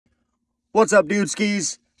What's up, dude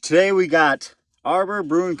skis? Today we got Arbor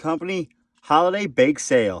Brewing Company Holiday Bake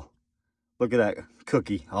Sale. Look at that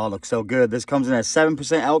cookie. Oh, it looks so good. This comes in at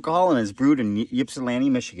 7% alcohol and is brewed in Ypsilanti,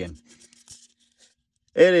 Michigan.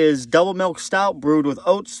 It is double milk stout brewed with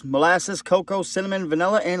oats, molasses, cocoa, cinnamon,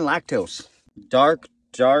 vanilla, and lactose. Dark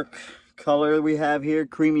color we have here.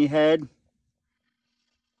 Creamy head.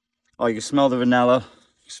 Oh, you can smell the vanilla.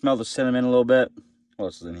 You can smell the cinnamon a little bit. What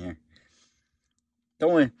else is in here?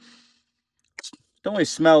 Don't really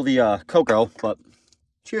smell the cocoa, but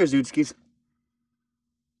cheers, dude skis.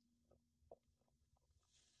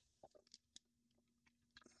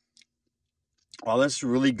 Oh, this is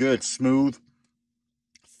really good. Smooth,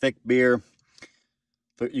 thick beer.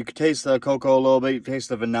 But you can taste the cocoa a little bit. You taste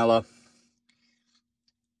the vanilla.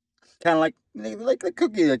 Kind of like the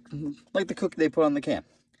cookie, like the cookie they put on the can.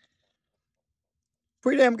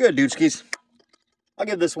 Pretty damn good, dude skis. I'll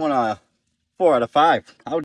give this one a 4 out of 5. I would